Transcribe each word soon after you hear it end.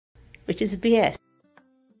which is BS.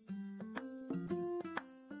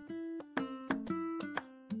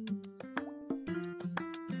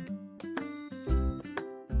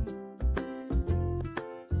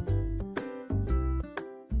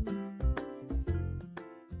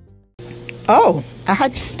 Oh, I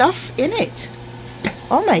had stuff in it.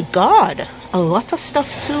 Oh my god, a lot of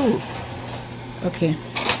stuff too. Okay,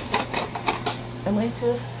 I'm going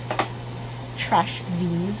to trash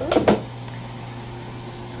these.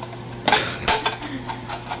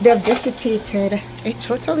 They're desiccated. I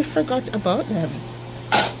totally forgot about them.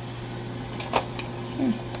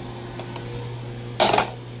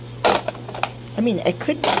 I mean, I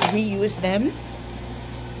could reuse them,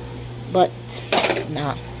 but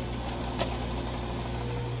nah.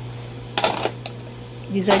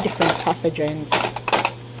 These are different pathogens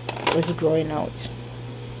that was growing out.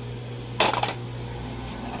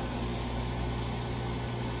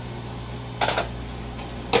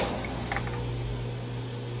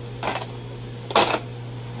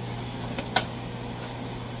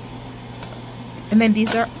 And then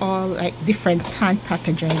these are all like different plant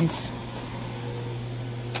pathogens.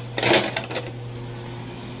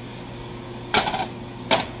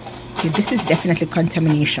 Okay, this is definitely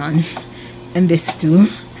contamination. And this too.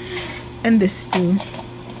 And this too.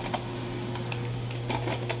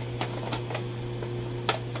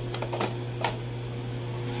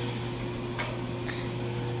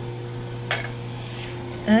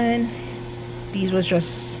 And these was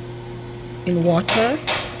just in water.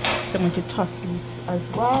 So I'm going to toss these as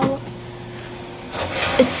well.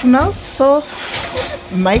 It smells so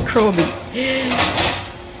microby.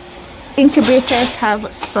 Incubators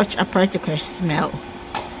have such a particular smell.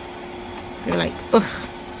 They're like, ugh.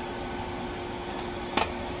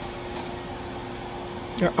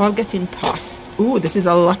 They're all getting tossed. Ooh, this is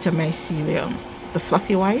a lot of mycelium. The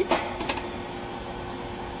fluffy white.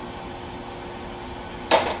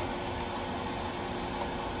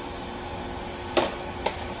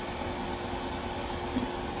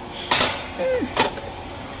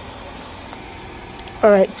 All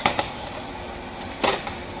right.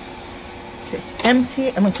 So it's empty.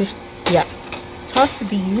 I'm going to, toss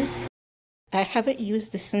these. I haven't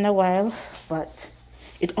used this in a while, but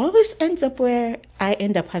it always ends up where I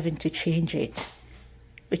end up having to change it,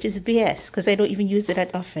 which is BS because I don't even use it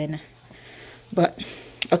that often. But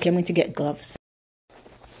okay, I'm going to get gloves.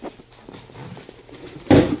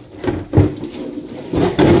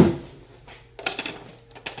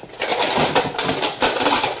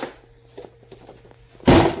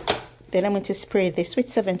 Then I'm going to spray this with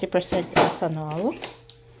 70% ethanol.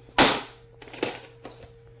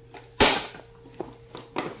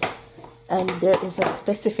 And there is a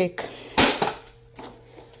specific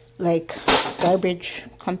like garbage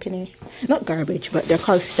company, not garbage, but they're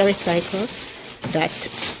called Stericycle, that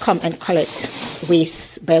come and collect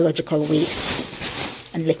waste, biological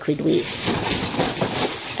waste and liquid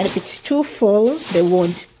waste. And if it's too full, they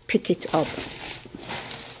won't pick it up.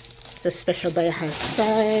 It's a special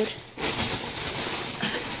biohazard.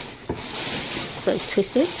 So I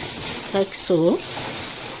twist it like so.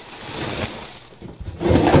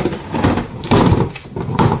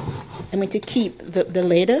 I'm going to keep the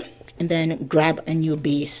lid and then grab a new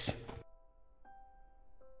base.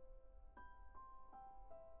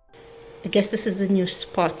 I guess this is a new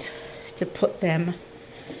spot to put them.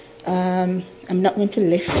 I'm not going to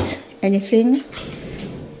lift anything.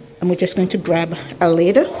 I'm just going to grab a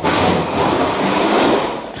lid.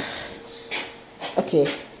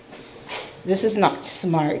 Okay, this is not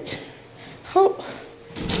smart. Oh,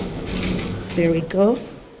 there we go.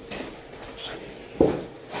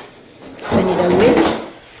 So I need a lid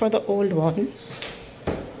for the old one.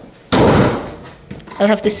 I'll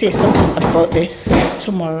have to say something about this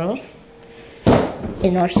tomorrow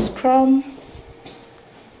in our scrum.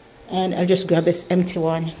 And I'll just grab this empty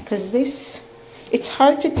one because it's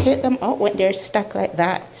hard to take them out when they're stuck like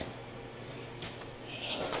that.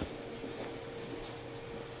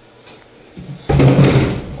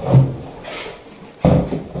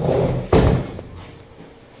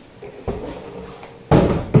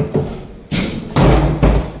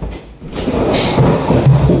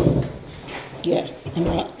 Yeah, I'm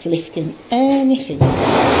not lifting anything.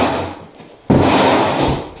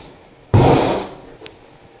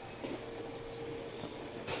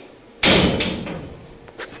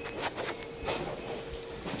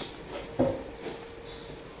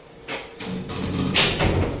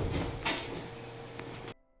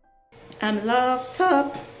 I'm locked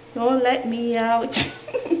up. Don't let me out.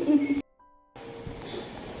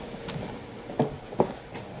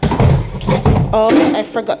 Oh, I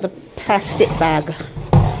forgot the plastic bag.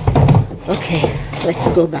 Okay. Let's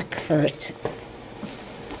go back for it.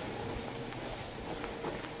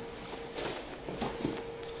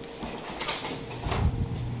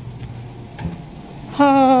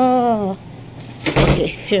 Oh, okay,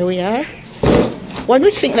 here we are. One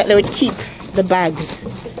would think that they would keep the bags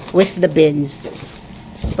with the bins,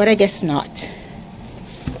 but I guess not.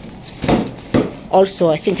 Also,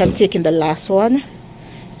 I think I'm taking the last one,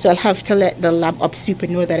 so I'll have to let the lab up sweeper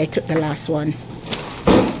know that I took the last one.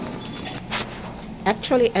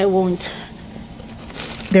 Actually, I won't.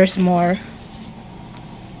 There's more.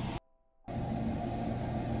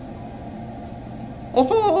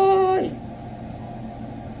 Oh,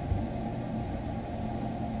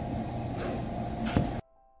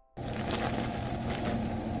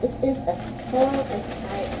 it is as tall as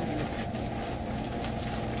I am.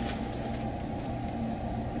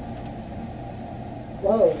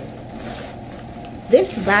 Whoa.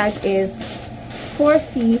 This bag is 5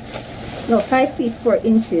 feet 4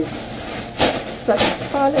 inches. So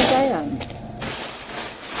as tall as I am.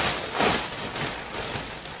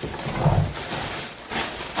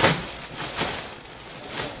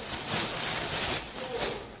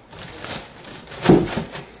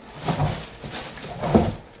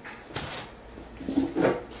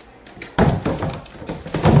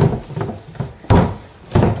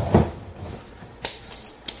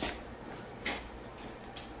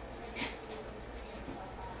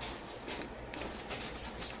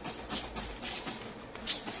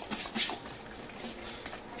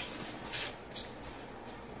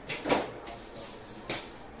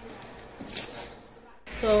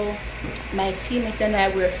 So my teammate and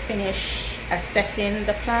I were finished assessing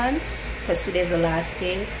the plants because today's the last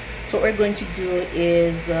day. So what we're going to do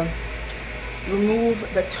is remove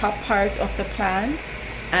the top part of the plant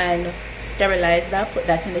and sterilize that, put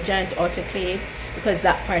that in the giant autoclave because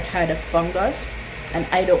that part had a fungus and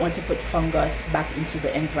I don't want to put fungus back into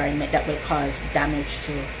the environment that will cause damage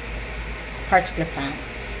to particular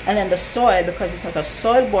plants. And then the soil, because it's not a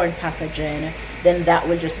soil-borne pathogen, then that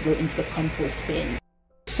will just go into the compost bin.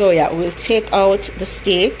 So yeah, we'll take out the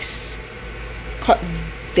stakes, cut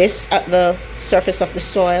this at the surface of the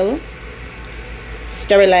soil,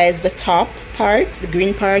 sterilize the top part, the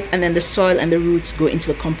green part, and then the soil and the roots go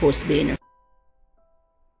into the compost bin.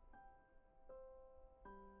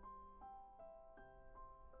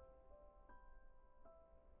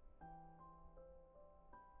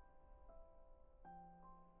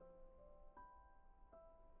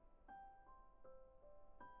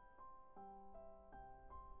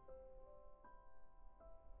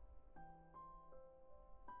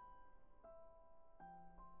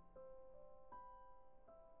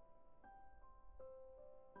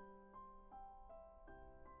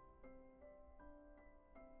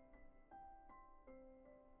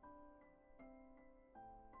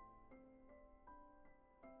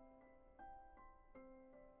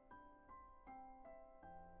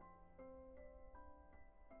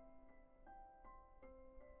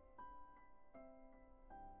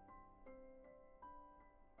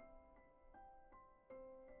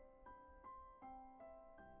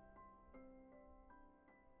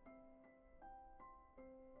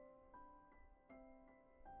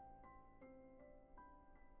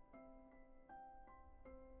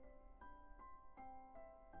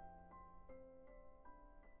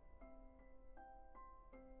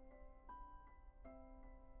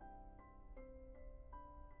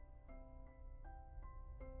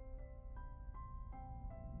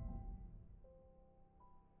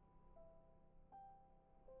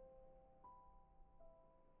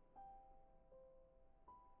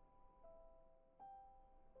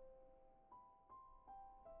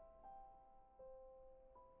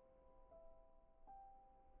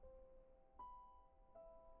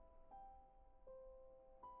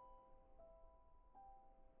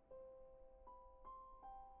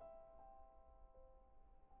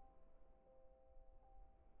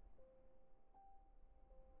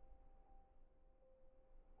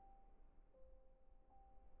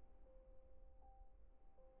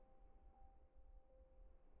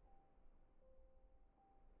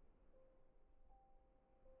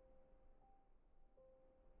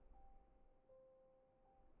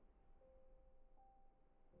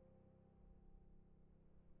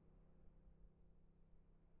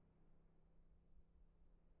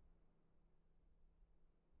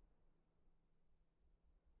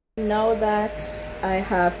 Now that I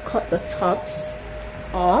have cut the tops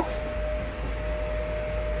off,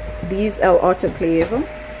 these I'll autoclave,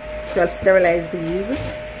 so I'll sterilize these,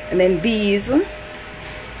 and then these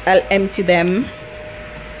I'll empty them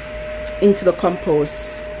into the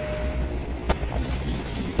compost.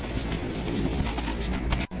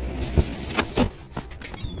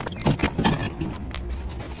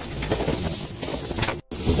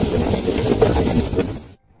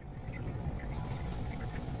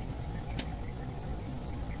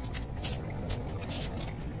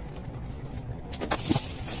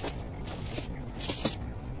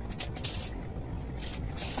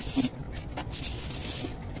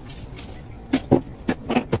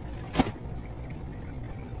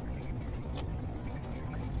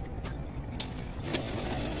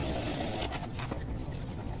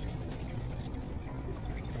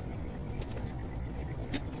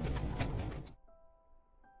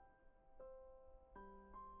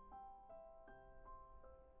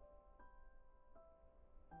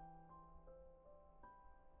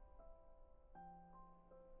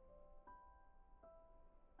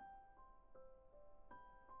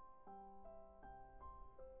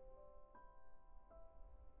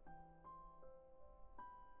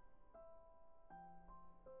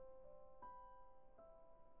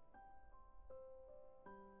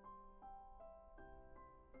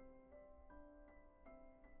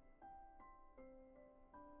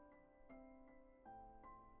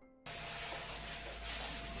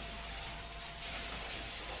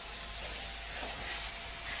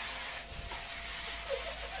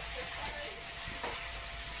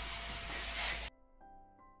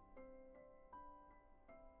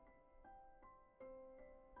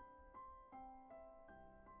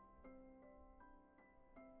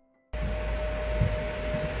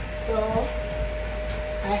 So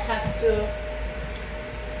I'll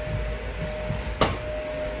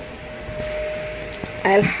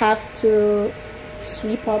have to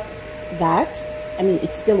sweep up that. I mean,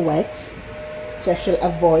 it's still wet, so I should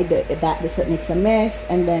avoid that before it makes a mess,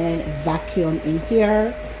 and then vacuum in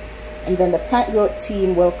here, and then the plant growth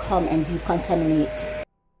team will come and decontaminate.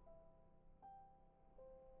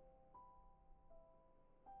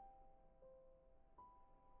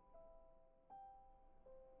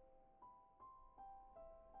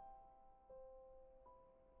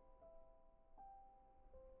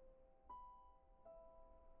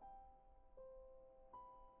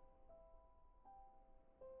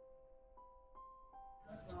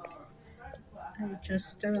 I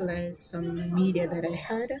just sterilized some media that I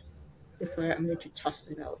had before I'm going to toss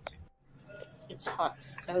it out. It's hot,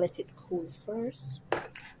 so I'll let it cool first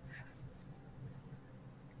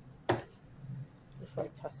before I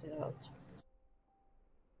toss it out.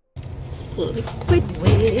 Liquid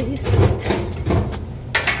waste.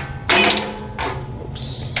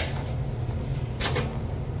 Oops.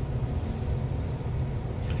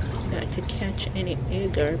 Not to catch any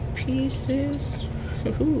agar pieces.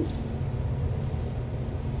 Ooh.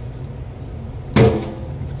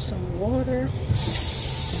 Some water.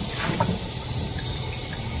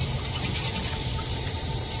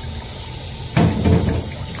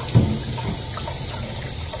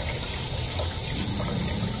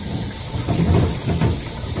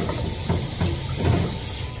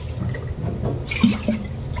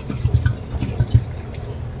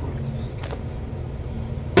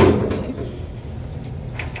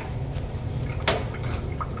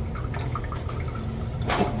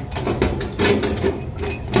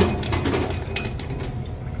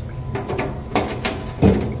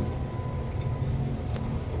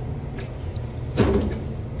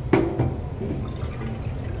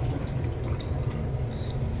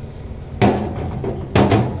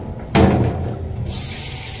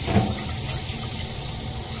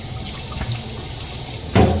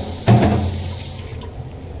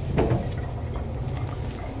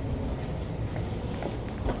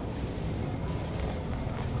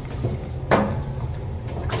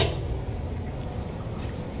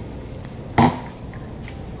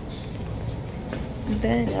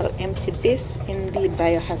 Then I'll empty this in the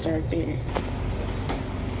biohazard bin.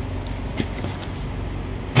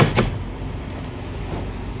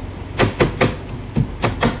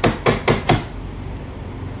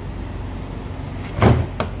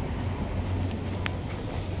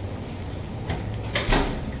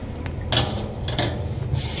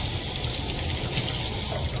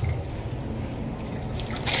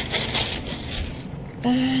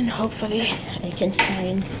 And hopefully I can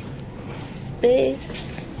find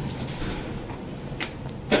space.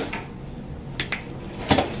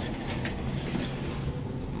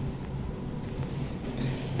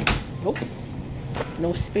 Nope,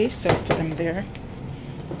 no space, so I'll put them there.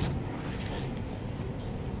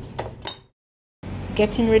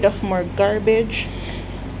 Getting rid of more garbage.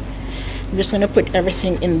 I'm just gonna put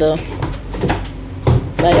everything in the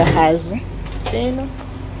biohazard bin.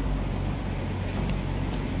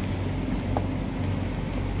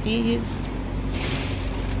 These.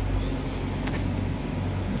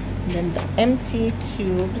 And then the empty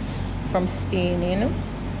tubes from staining.